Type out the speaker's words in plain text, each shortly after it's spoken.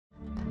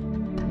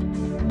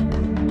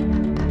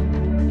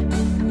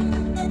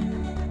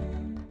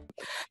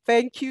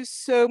Thank you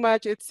so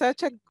much. It's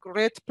such a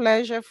great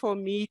pleasure for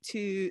me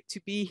to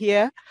be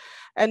here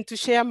and to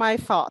share my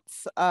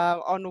thoughts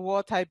on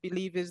what I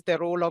believe is the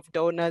role of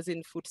donors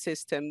in food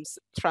systems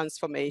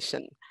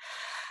transformation.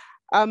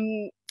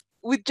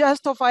 With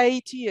just over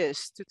 8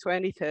 years to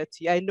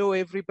 2030, I know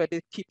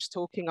everybody keeps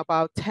talking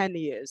about 10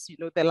 years,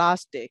 the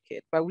last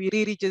decade, but we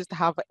really just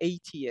have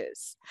 8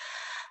 years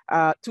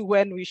to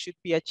when we should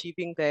be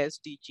achieving the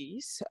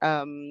SDGs.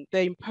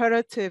 The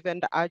imperative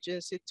and the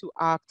urgency to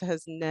act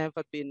has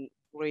never been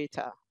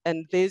greater.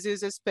 And this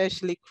is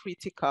especially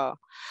critical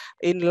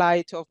in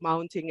light of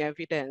mounting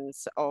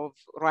evidence of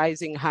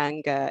rising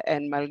hunger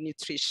and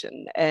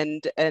malnutrition.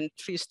 And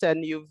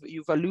Tristan,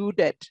 you've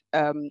alluded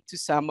to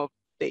some of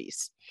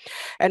this.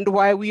 And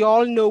while we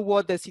all know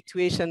what the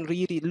situation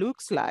really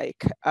looks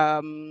like,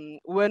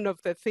 one of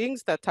the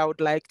things that I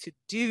would like to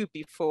do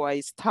before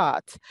I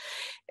start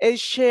is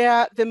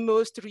share the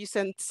most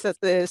recent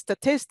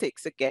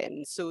statistics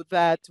again, so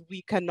that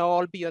we can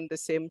all be on the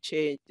same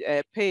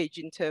page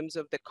in terms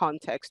of the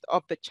context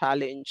of the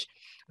challenge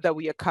that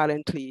we are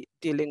currently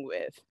dealing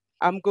with.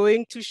 I'm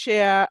going to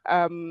share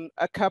a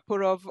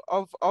couple of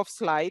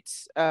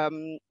slides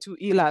to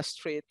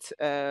illustrate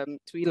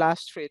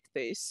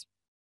this.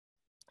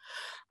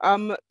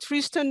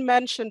 Tristan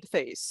mentioned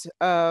this,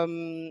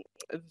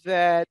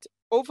 that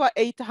over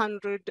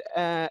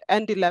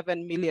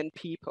 811 million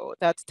people,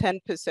 that's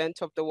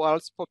 10% of the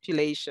world's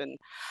population,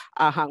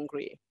 are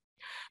hungry.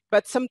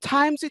 But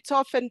sometimes it's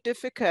often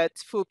difficult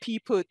for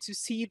people to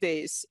see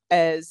this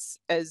as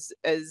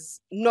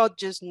not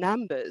just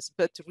numbers,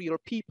 but real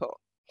people.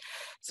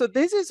 So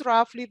this is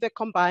roughly the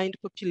combined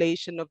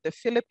population of the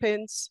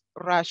Philippines,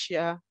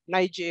 Russia,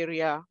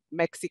 Nigeria,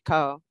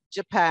 Mexico,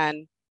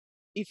 Japan,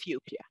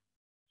 Ethiopia,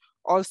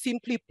 or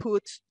simply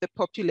put, the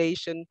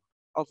population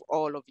of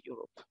all of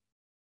Europe.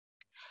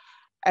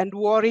 And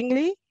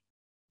worryingly,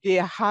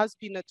 there has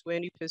been a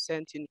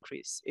 20%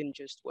 increase in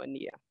just 1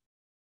 year.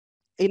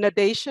 In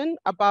addition,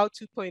 about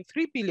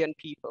 2.3 billion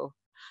people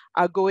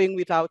are going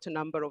without a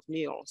number of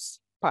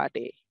meals per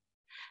day.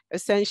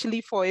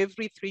 Essentially, for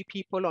every 3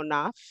 people on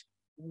Earth,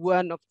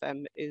 1 of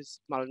them is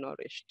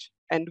malnourished.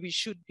 And we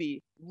should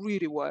be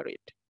really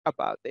worried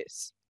about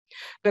this.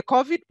 The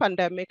COVID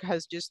pandemic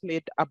has just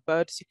made a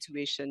bad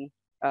situation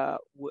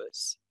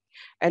worse.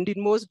 And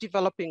in most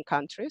developing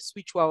countries,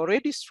 which were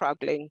already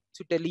struggling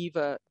to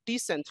deliver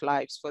decent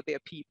lives for their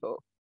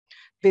people,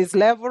 this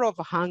level of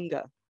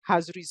hunger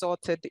has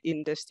resulted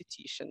in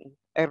destitution,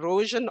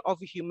 erosion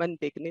of human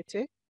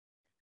dignity.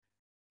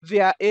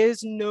 There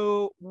is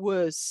no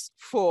worse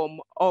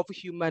form of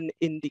human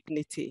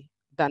indignity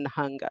than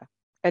hunger.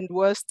 And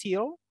worse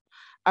still,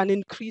 an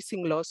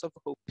increasing loss of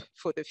hope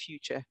for the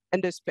future,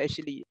 and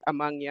especially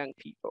among young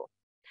people.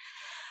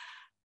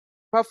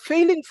 But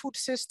failing food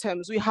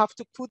systems, we have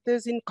to put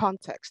this in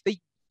context. They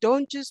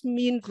don't just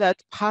mean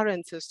that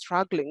parents are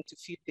struggling to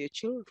feed their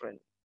children,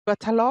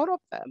 but a lot of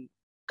them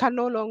can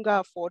no longer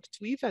afford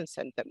to even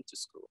send them to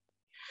school,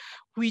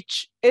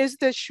 which is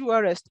the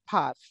surest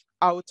path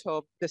out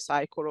of the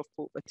cycle of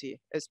poverty,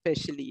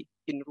 especially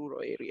in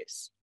rural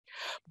areas.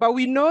 But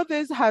we know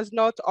this has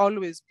not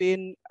always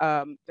been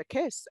the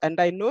case. And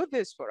I know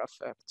this for a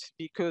fact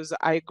because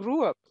I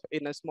grew up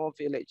in a small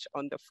village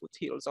on the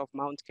foothills of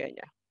Mount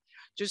Kenya,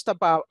 just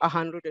about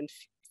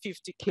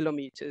 150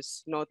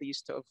 kilometers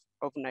northeast of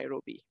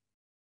Nairobi.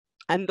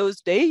 And those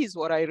days,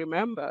 what I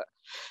remember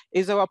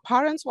is our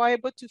parents were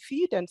able to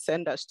feed and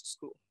send us to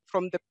school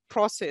from the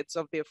proceeds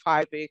of their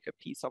 5-acre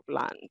piece of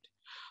land,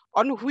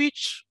 on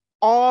which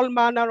all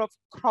manner of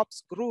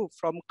crops grew,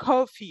 from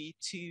coffee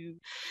to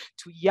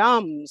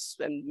yams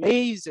and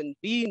maize and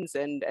beans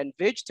and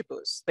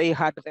vegetables. They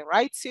had the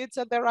right seeds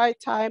at the right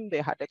time.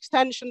 They had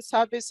extension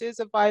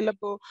services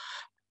available.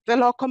 The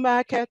local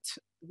market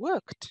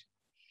worked.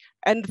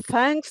 And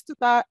thanks to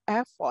that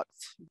effort,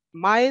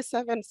 my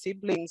 7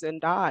 siblings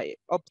and I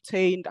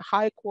obtained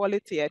high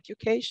quality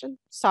education.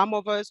 Some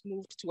of us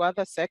moved to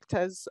other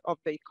sectors of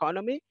the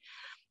economy.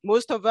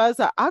 Most of us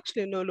are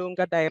actually no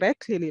longer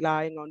directly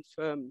relying on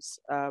firms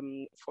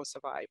for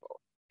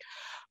survival.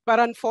 But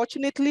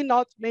unfortunately,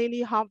 not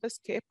many have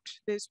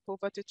escaped this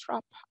poverty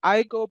trap.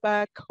 I go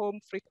back home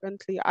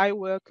frequently. I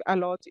work a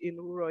lot in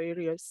rural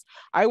areas.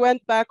 I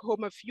went back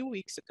home a few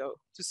weeks ago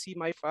to see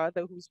my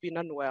father, who's been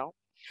unwell.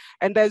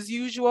 And as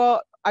usual,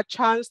 a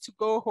chance to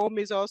go home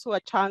is also a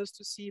chance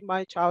to see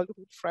my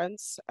childhood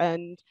friends.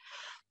 And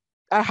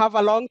I have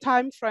a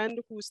longtime friend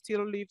who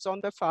still lives on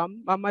the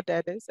farm, Mama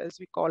Dennis, as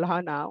we call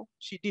her now.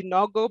 She did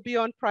not go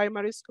beyond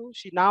primary school.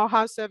 She now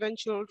has 7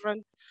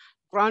 children,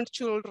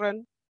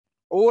 grandchildren.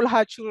 All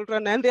her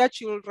children and their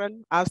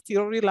children are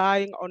still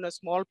relying on a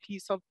small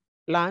piece of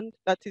land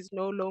that is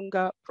no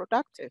longer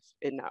productive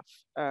enough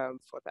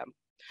for them.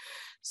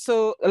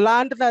 So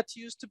land that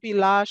used to be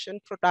lush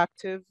and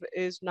productive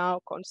is now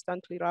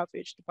constantly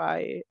ravaged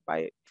by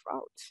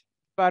drought.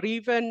 But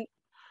even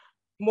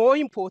more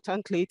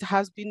importantly, it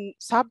has been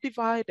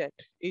subdivided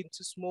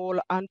into small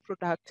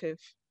unproductive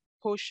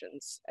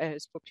portions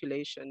as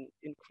population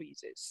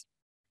increases.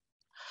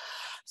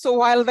 So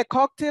while the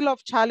cocktail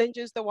of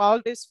challenges the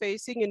world is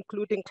facing,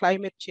 including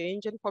climate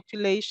change and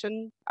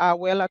population, are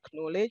well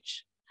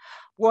acknowledged,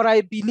 what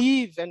I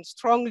believe and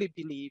strongly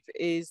believe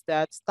is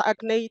that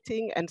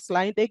stagnating and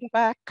sliding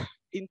back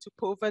into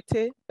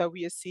poverty that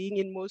we are seeing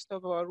in most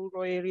of our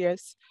rural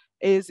areas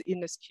is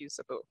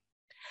inexcusable.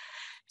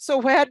 So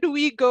where do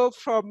we go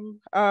from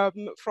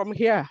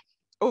here?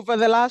 Over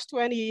the last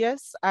 20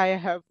 years, I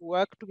have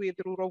worked with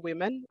rural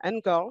women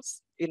and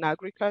girls in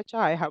agriculture.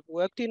 I have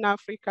worked in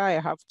Africa. I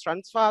have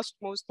traversed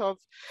most of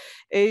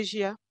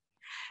Asia.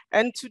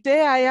 And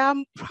today I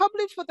am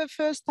probably for the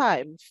first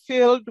time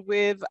filled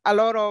with a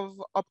lot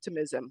of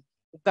optimism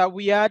that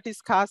we are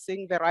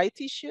discussing the right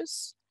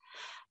issues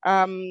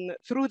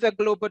through the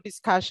global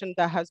discussion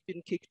that has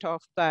been kicked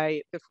off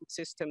by the Food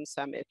Systems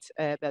Summit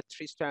that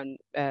Tristan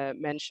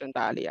mentioned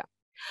earlier.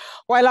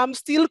 While I'm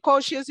still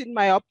cautious in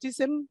my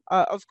optimism,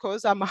 of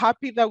course, I'm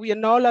happy that we are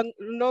no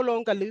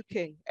longer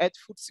looking at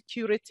food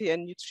security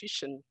and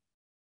nutrition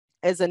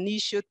as an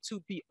issue to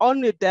be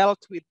only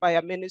dealt with by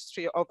a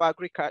Ministry of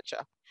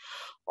Agriculture,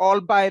 or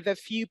by the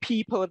few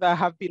people that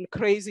have been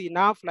crazy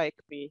enough like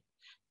me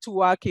to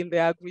work in the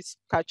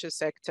agriculture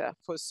sector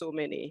for so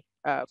many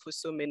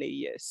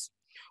years.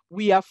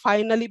 We are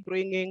finally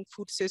bringing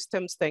food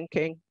systems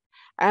thinking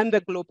and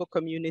the global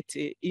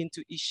community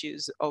into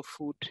issues of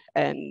food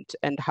and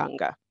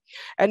hunger.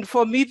 And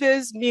for me,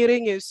 this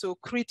meeting is so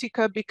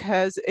critical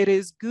because it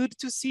is good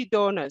to see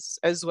donors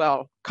as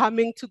well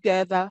coming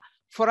together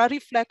for a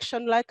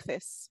reflection like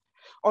this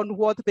on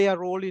what their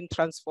role in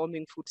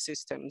transforming food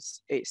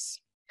systems is.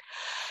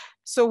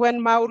 So when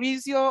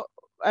Mauricio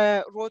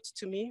wrote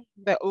to me,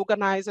 the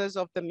organizers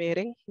of the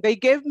meeting, they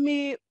gave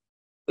me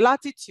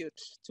latitude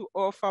to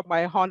offer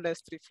my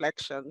honest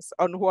reflections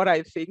on what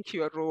I think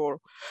your role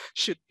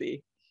should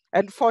be.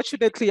 And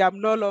fortunately,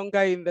 I'm no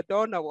longer in the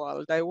donor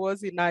world. I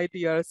was in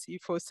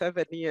IDRC for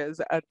 7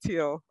 years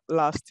until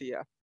last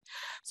year.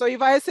 So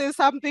if I say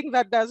something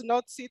that does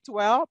not sit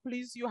well,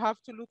 please, you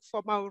have to look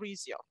for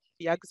Mauricio.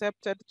 He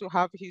accepted to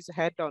have his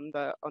head on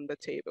the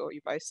table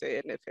if I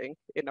say anything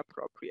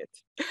inappropriate.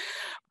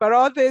 But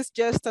all this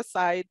just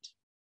aside,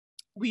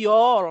 we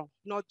all,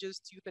 not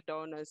just you, the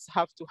donors,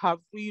 have to have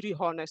really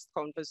honest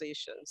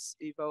conversations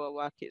if our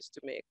work is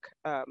to make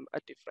a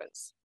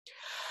difference.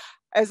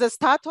 As a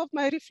start of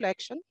my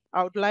reflection,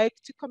 I would like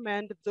to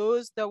commend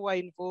those that were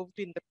involved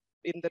in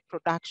the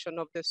production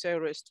of the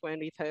CEST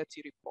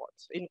 2030 report,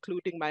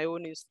 including my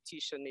own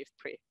institution,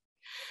 IFPRI.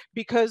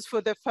 Because for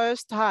the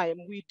first time,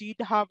 we did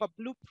have a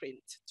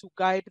blueprint to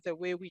guide the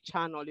way we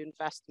channel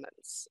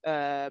investments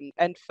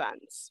and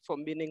funds for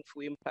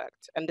meaningful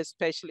impact, and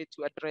especially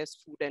to address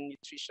food and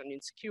nutrition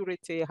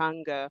insecurity,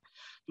 hunger,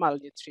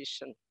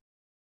 malnutrition.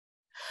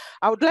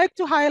 I would like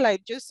to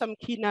highlight just some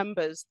key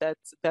numbers that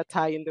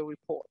are in the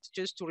report,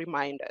 just to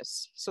remind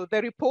us. So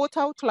the report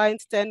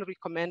outlines 10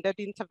 recommended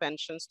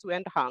interventions to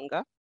end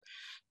hunger,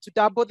 to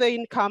double the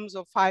incomes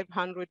of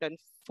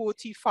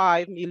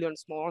 545 million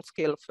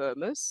small-scale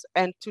farmers,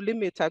 and to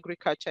limit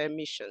agriculture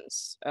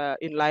emissions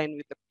in line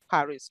with the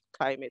Paris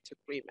Climate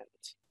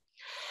Agreement.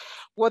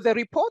 What the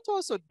report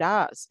also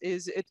does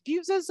is it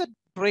gives us a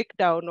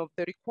breakdown of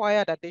the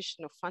required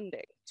additional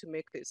funding to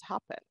make this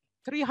happen.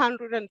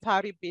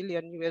 $330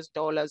 billion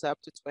up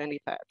to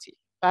 2030,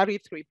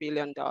 $33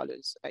 billion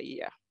a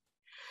year.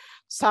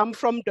 Some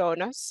from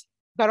donors,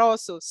 but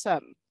also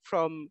some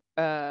from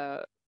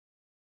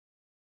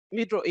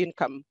middle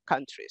income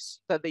countries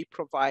that they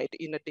provide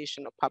in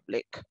addition to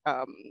public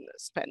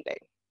spending.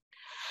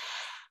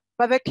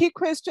 But the key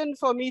question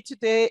for me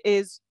today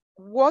is,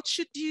 what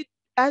should you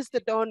as the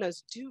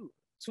donors do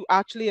to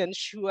actually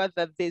ensure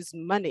that this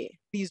money,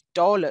 these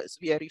dollars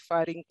we are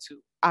referring to,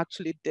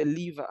 actually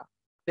deliver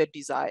the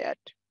desired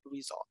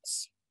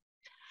results?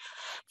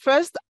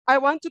 First, I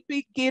want to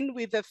begin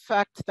with the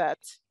fact that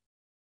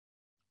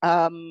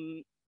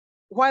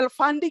while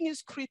funding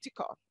is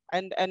critical,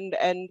 and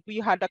we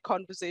had a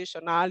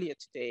conversation earlier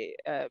today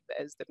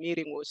as the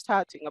meeting was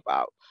starting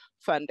about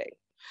funding,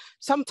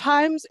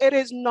 sometimes it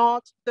is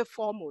not the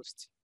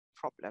foremost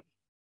problem,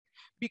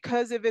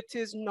 because if it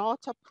is not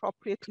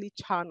appropriately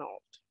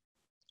channeled,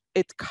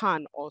 it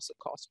can also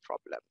cause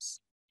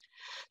problems.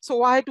 So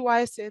why do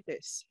I say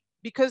this?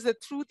 Because the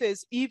truth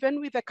is,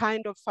 even with the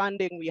kind of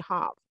funding we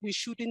have, we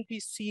shouldn't be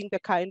seeing the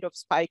kind of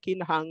spike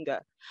in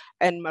hunger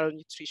and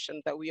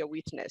malnutrition that we are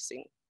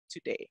witnessing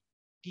today,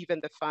 given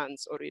the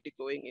funds already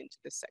going into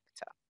the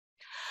sector.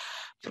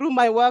 Through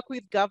my work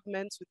with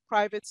governments, with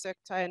private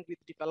sector, and with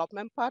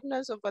development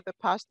partners over the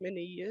past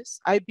many years,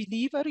 I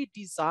believe a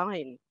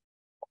redesign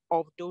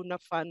of donor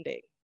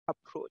funding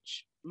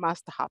approach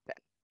must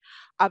happen.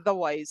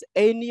 Otherwise,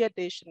 any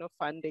additional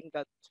funding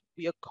that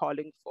we are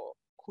calling for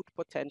could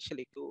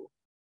potentially go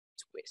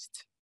to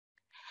waste.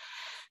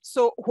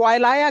 So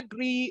while I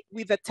agree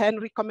with the 10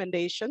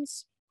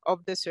 recommendations of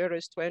the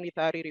CEST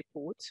 2030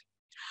 report,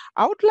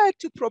 I would like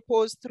to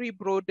propose 3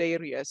 broad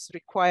areas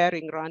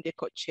requiring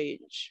radical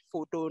change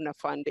for donor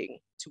funding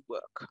to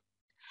work.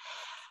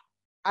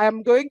 I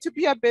am going to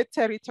be a bit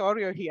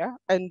territorial here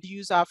and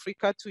use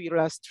Africa to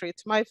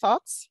illustrate my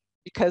thoughts.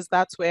 because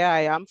that's where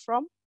I am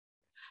from.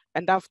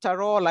 And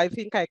after all, I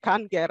think I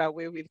can't get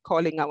away with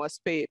calling our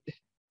spade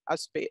a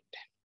spade.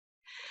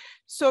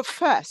 So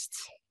first,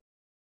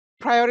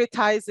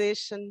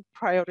 prioritization,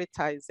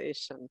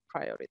 prioritization,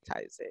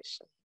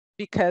 prioritization.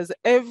 Because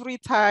every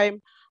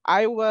time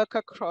I work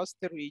across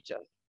the region,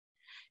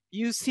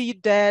 you see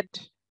dead,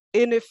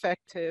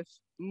 ineffective,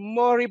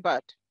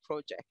 moribund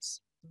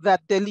projects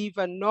that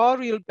deliver no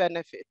real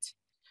benefit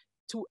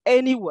to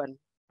anyone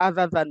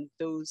other than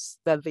those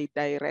that they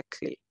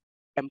directly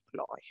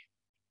employ.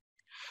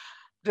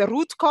 The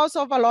root cause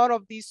of a lot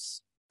of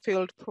these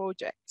failed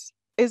projects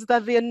is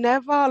that they're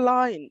never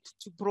aligned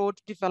to broad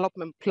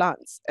development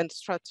plans and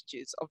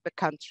strategies of the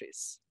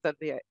countries that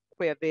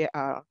where they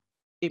are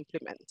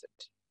implemented.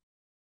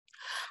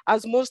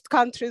 As most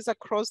countries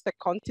across the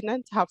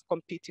continent have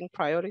competing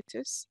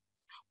priorities,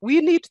 we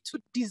need to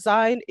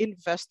design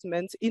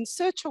investments in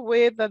such a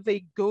way that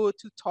they go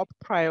to top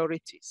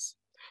priorities,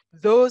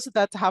 those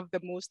that have the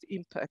most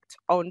impact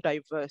on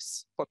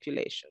diverse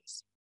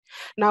populations.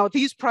 Now,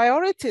 these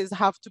priorities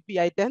have to be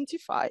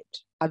identified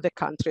at the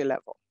country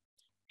level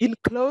in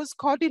close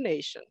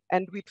coordination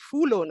and with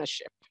full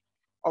ownership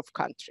of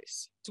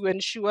countries to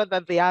ensure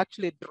that they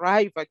actually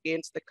drive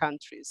against the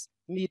country's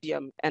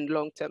medium and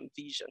long-term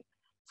vision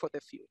for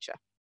the future.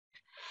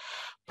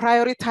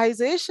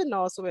 Prioritization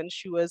also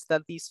ensures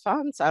that these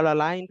funds are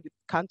aligned with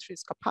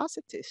countries'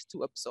 capacities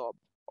to absorb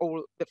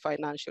all the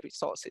financial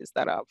resources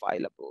that are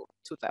available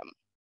to them.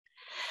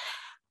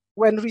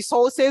 When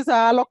resources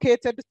are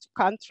allocated to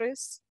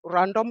countries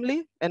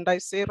randomly, and I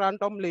say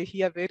randomly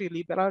here very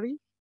liberally,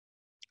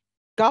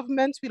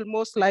 governments will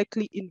most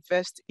likely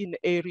invest in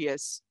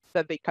areas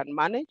that they can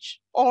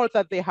manage or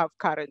that they have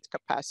current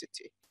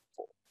capacity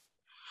for.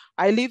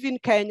 I live in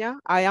Kenya.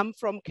 I am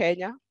from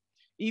Kenya.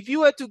 If you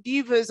were to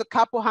give us a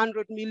couple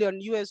 $100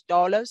 million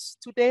US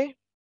today,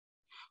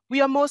 we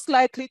are most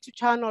likely to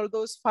channel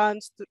those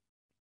funds to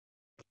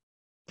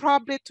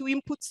probably to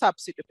input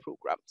subsidy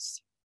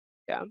programs,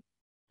 yeah,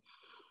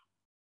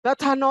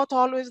 that are not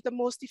always the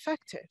most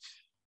effective,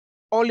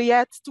 or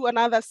yet to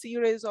another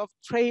series of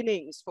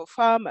trainings for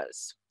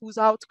farmers whose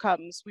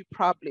outcomes we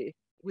probably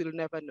will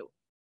never know.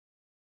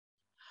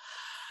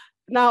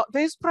 Now,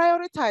 this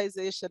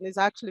prioritization is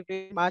actually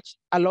very much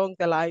along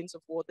the lines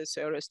of what the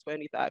CEST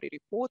 2030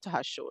 report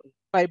has shown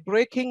by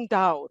breaking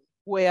down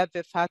where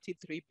the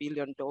 $33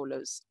 billion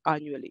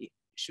annually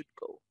should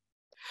go.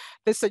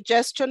 The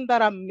suggestion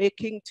that I'm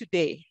making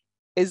today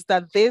is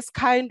that this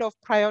kind of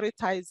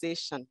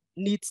prioritization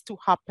needs to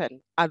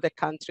happen at the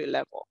country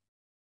level.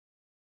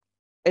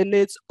 It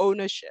needs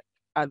ownership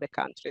at the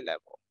country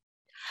level.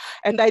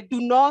 And I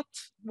do not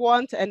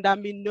want, and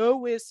I'm in no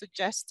way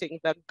suggesting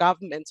that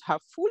governments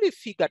have fully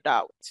figured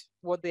out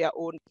what their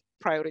own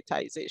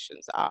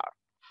prioritizations are.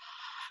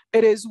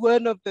 It is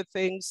one of the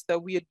things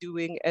that we are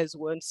doing as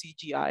one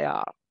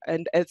CGIAR.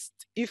 And as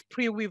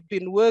IFPRI, we've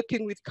been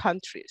working with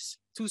countries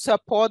to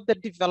support the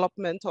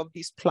development of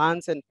these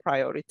plans and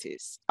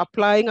priorities,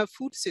 applying a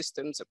food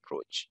systems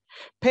approach,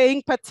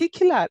 paying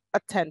particular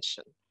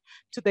attention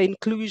to the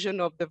inclusion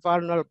of the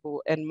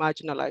vulnerable and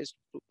marginalized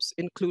groups,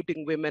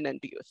 including women and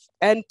youth,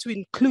 and to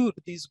include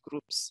these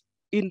groups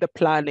in the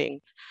planning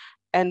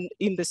and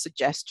in the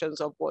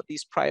suggestions of what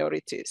these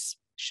priorities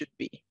should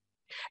be.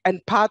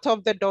 And part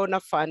of the donor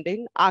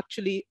funding,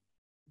 actually,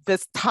 the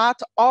start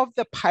of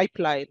the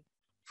pipeline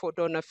for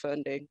donor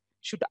funding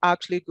should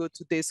actually go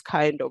to this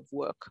kind of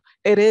work.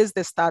 It is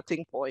the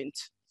starting point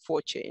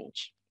for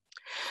change.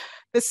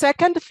 The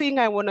second thing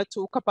I want to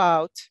talk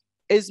about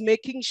is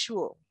making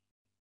sure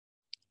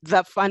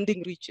that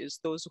funding reaches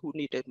those who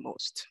need it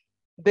most.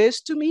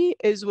 This, to me,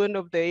 is one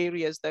of the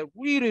areas that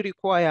really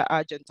require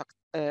urgent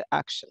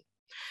action.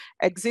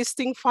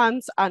 Existing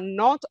funds are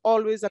not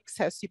always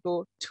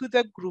accessible to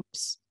the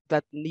groups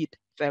that need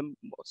them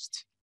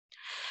most.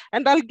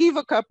 And I'll give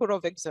a couple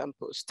of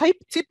examples.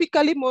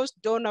 Typically, most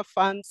donor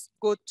funds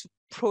go to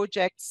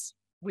projects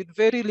with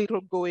very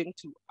little going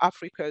to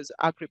Africa's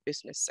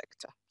agribusiness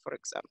sector, for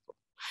example.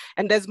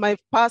 And as my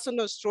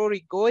personal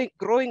story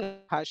growing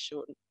has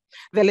shown,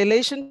 the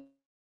relation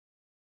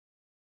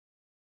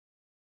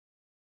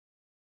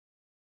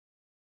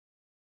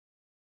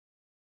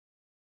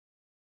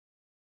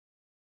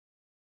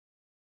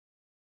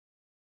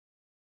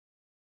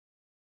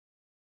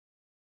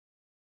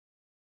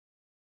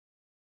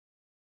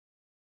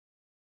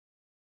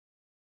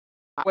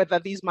whether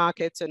these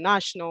markets are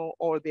national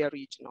or they're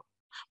regional.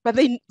 But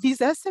these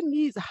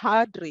SMEs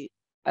hardly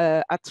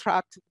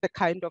attract the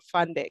kind of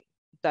funding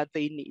that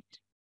they need.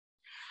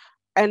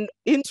 And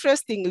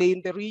interestingly,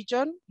 in the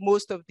region,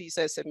 most of these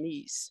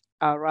SMEs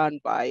are run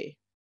by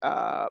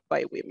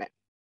women.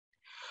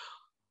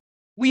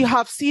 We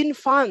have seen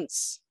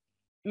funds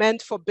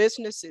meant for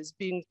businesses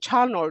being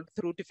channeled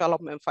through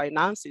development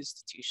finance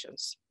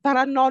institutions that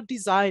are not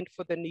designed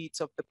for the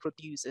needs of the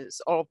producers,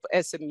 of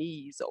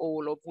SMEs,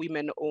 or of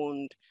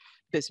women-owned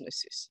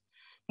businesses.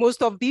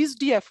 Most of these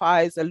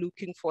DFIs are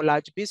looking for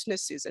large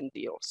businesses and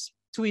deals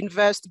to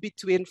invest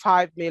between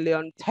 $5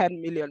 million,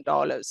 $10 million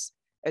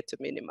at a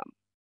minimum.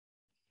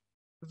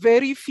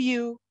 very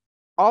few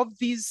of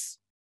these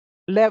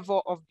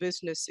level of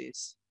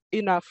businesses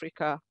in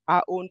Africa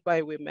are owned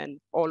by women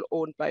or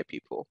owned by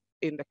people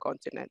in the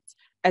continent.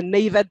 And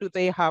neither do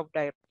they have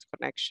direct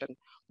connection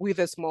with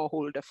the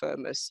smallholder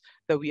farmers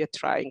that we are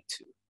trying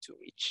to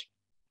reach.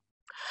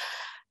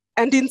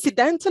 And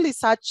incidentally,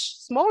 such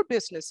small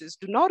businesses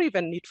do not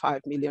even need $5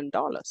 million.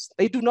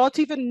 They do not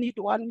even need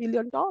 $1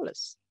 million.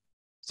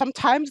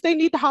 Sometimes they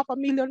need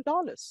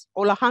 $500,000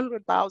 or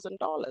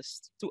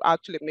 $100,000 to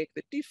actually make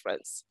the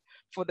difference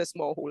for the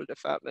smallholder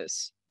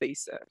farmers they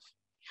serve.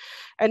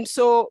 And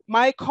so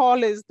my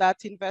call is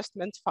that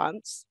investment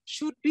funds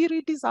should be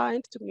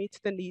redesigned to meet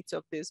the needs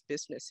of these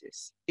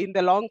businesses. In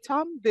the long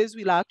term, this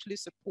will actually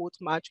support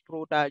much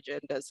broader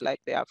agendas like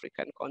the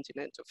African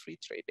Continental Free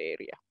Trade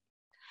Area.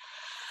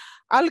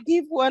 I'll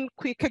give one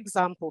quick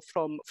example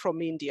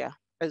from India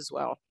as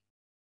well.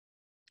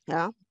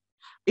 Yeah.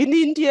 In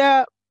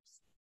India,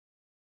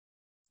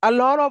 a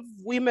lot of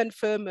women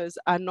farmers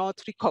are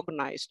not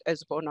recognized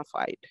as bona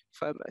fide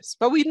farmers,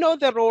 but we know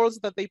the roles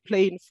that they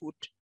play in food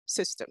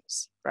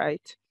systems,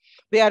 right?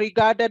 They are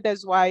regarded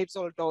as wives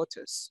or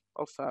daughters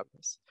of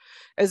farmers.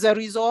 As a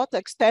result,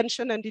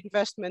 extension and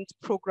investment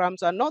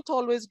programs are not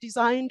always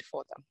designed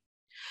for them.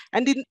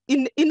 And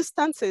in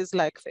instances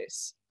like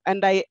this,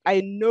 and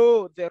I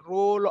know the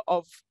role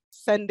of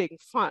sending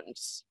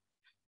funds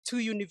to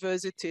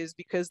universities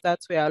because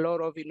that's where a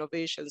lot of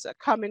innovations are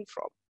coming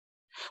from.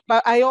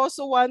 But I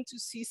also want to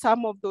see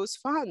some of those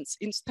funds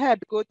instead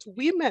go to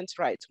women's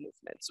rights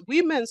movements,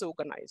 women's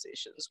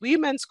organizations,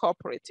 women's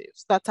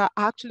cooperatives that are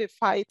actually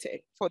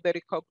fighting for the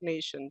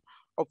recognition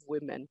of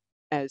women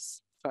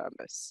as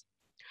farmers.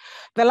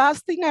 The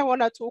last thing I want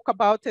to talk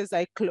about as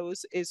I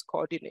close is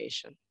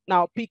coordination.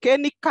 Now, pick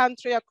any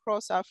country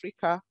across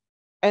Africa,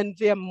 and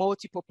there are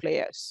multiple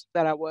players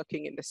that are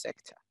working in the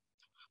sector.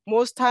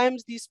 Most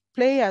times, these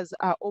players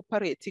are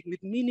operating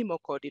with minimal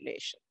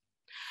coordination.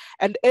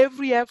 And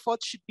every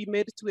effort should be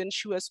made to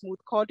ensure smooth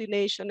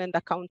coordination and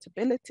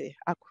accountability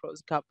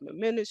across government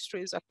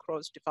ministries,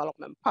 across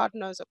development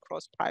partners,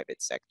 across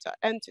private sector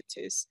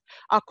entities,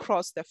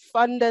 across the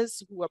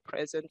funders who are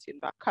present in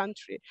that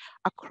country,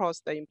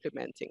 across the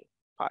implementing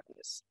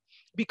partners.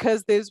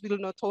 Because this will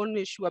not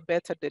only ensure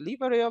better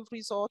delivery of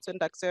results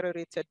and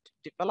accelerated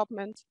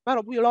development,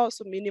 but will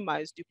also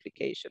minimize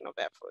duplication of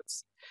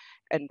efforts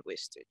and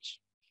wastage.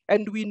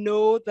 And we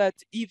know that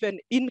even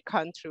in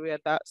country where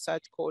that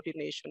such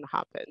coordination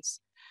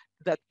happens,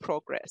 that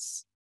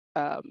progress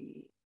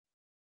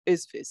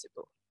is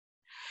visible.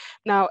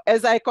 Now,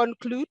 as I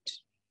conclude,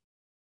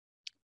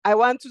 I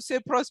want to say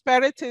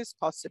prosperity is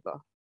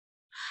possible.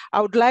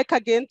 I would like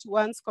again to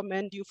once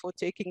commend you for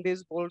taking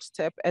this bold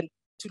step and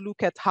to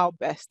look at how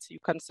best you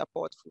can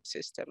support food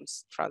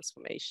systems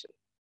transformation.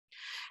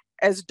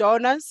 As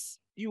donors,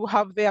 you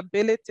have the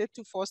ability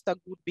to foster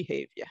good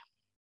behavior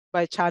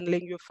by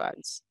channeling your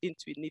funds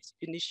into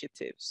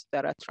initiatives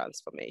that are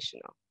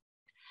transformational.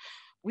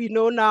 We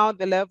know now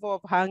the level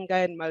of hunger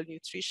and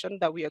malnutrition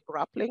that we are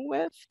grappling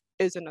with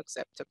is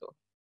unacceptable.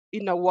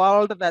 In a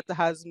world that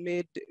has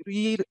made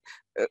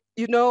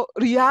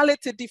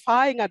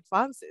reality-defying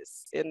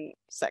advances in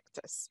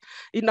sectors.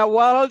 In a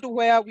world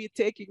where we're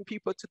taking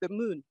people to the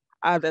moon,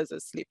 others are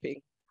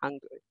sleeping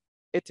hungry.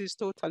 It is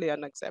totally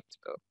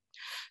unacceptable.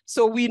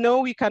 So we know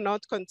we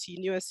cannot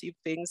continue as if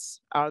things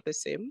are the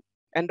same.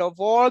 And of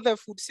all the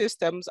food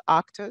systems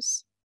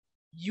actors,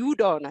 you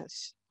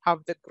donors have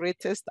the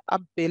greatest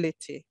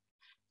ability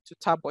to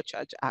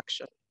turbocharge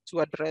action to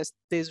address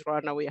this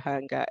runaway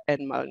hunger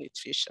and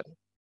malnutrition.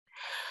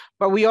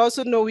 But we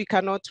also know we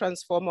cannot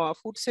transform our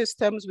food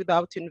systems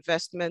without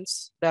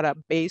investments that are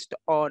based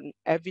on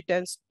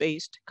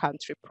evidence-based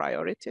country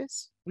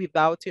priorities,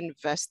 without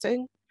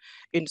investing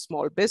in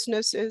small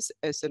businesses,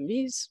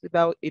 SMEs,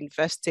 without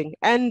investing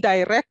and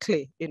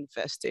directly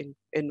investing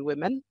in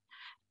women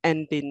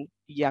and in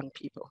young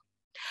people.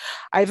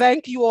 I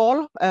thank you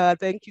all.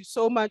 Thank you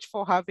so much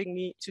for having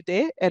me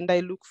today, and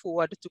I look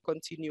forward to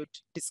continued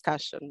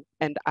discussion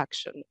and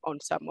action on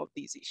some of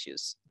these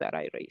issues that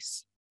I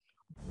raise.